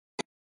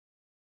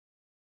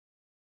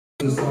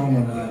This song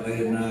one night,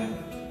 late at night,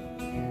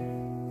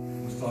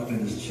 I was talking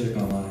to this chick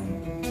online.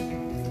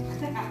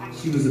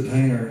 She was a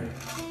painter,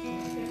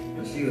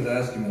 and she was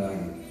asking me, like,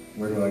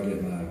 where do I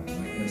get my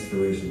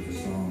inspiration for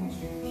songs?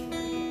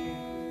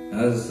 And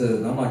I just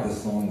said, I'm like a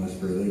song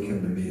whisperer. They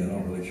come to me. I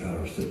don't really try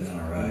to sit down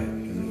and write,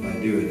 because if I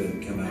do, it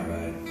doesn't come out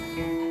right.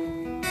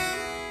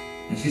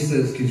 And she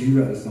says, could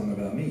you write a song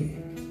about me?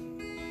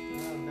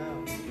 Oh,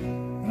 no.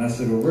 And I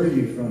said, well, where are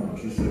you from?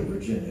 She said,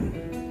 Virginia.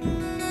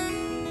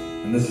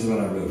 And this is what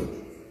I wrote.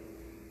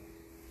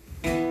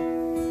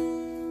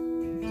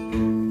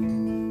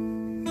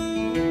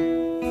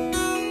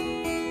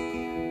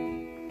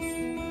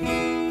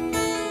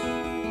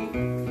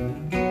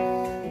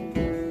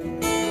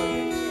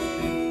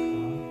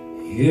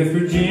 If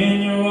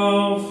Virginia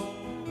was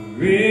a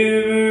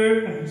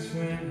river I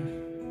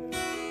swim.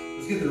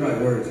 Let's get the right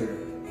words here.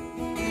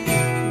 I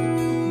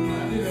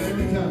do that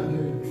every time,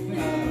 dude.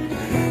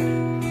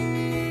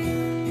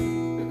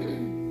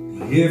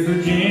 If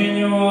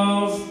Virginia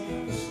was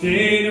a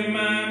state of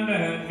mind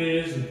I'd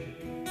visit.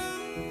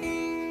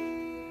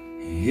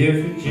 If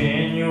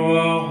Virginia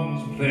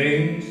was a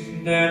place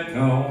that I'd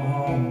call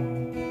home.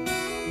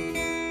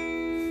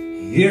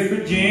 If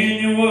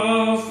Virginia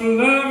was for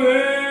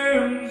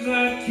lovers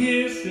I'd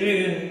kiss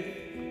it.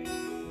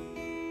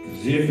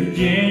 'Cause if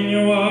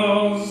Virginia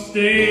was a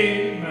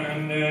state of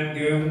mind I'd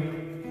go.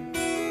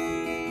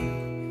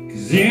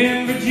 'Cause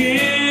in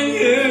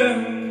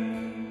Virginia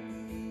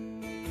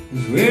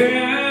is where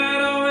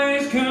I'd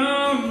always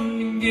come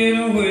to get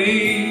away.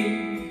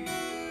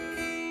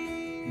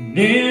 And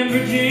in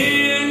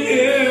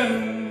Virginia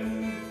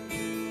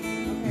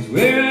is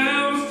where I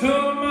was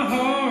told my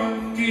heart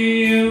would be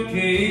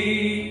okay.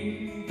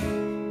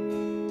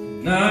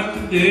 Not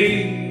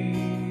today.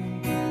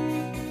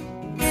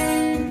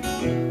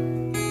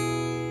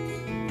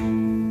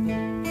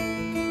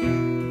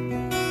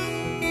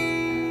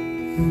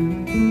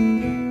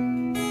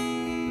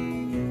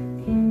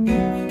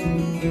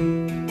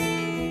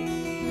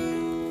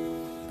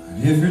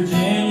 If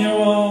Virginia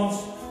was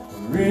a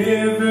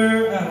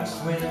river I'd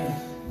swim.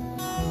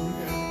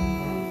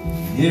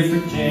 If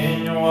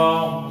Virginia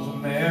was a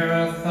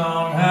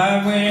marathon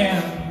I'd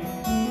win.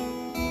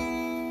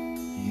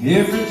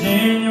 If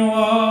Virginia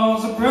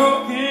was a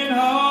broken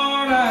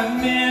heart I'd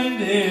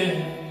mend it.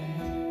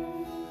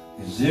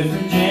 'Cause if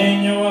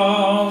Virginia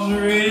was a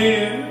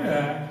river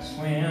I'd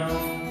swim.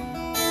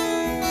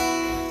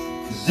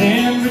 'Cause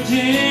in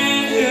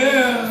Virginia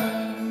is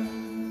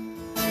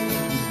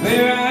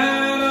where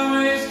I'd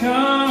always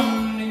come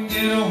to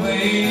get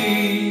away.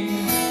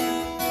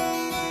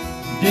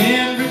 And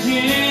in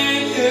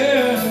Virginia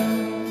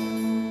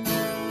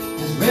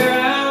is where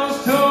I was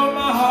told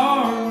my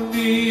heart would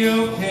be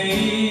okay.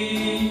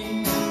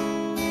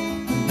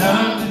 But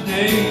not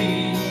today.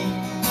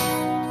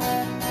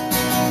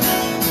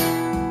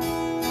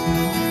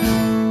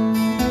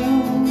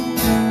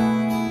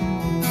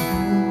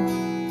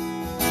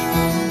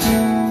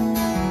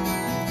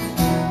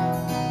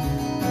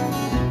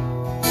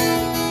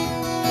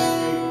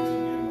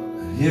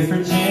 If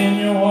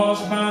Virginia was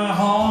my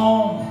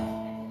home,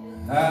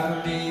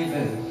 I'd leave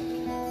it.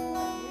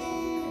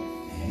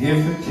 If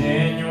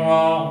Virginia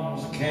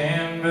was a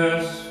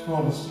canvas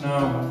full of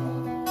snow.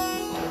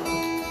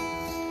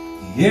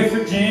 If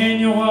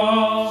Virginia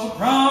was a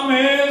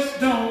promise,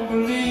 don't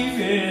believe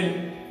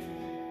it.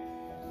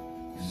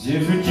 'Cause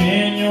if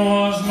Virginia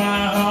was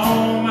my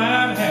home,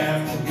 I'd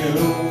have to go.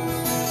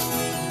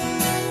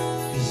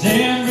 'Cause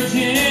in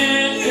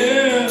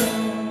Virginia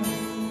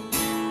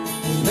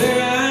is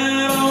where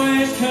I'd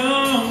always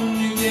come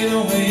to get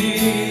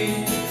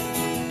away.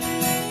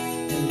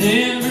 And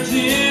in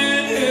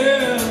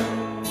Virginia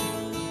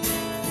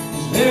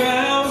is where I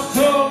was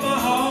told my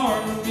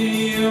heart would be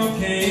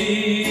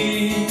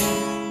okay.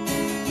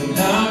 But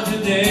not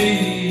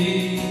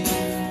today.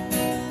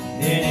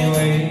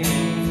 Anyway,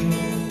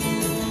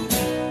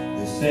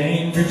 this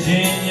ain't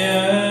Virginia.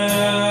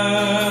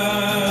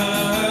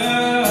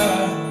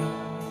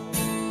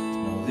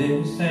 No,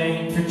 this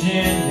ain't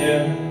Virginia.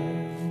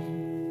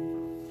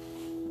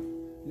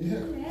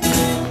 Yeah.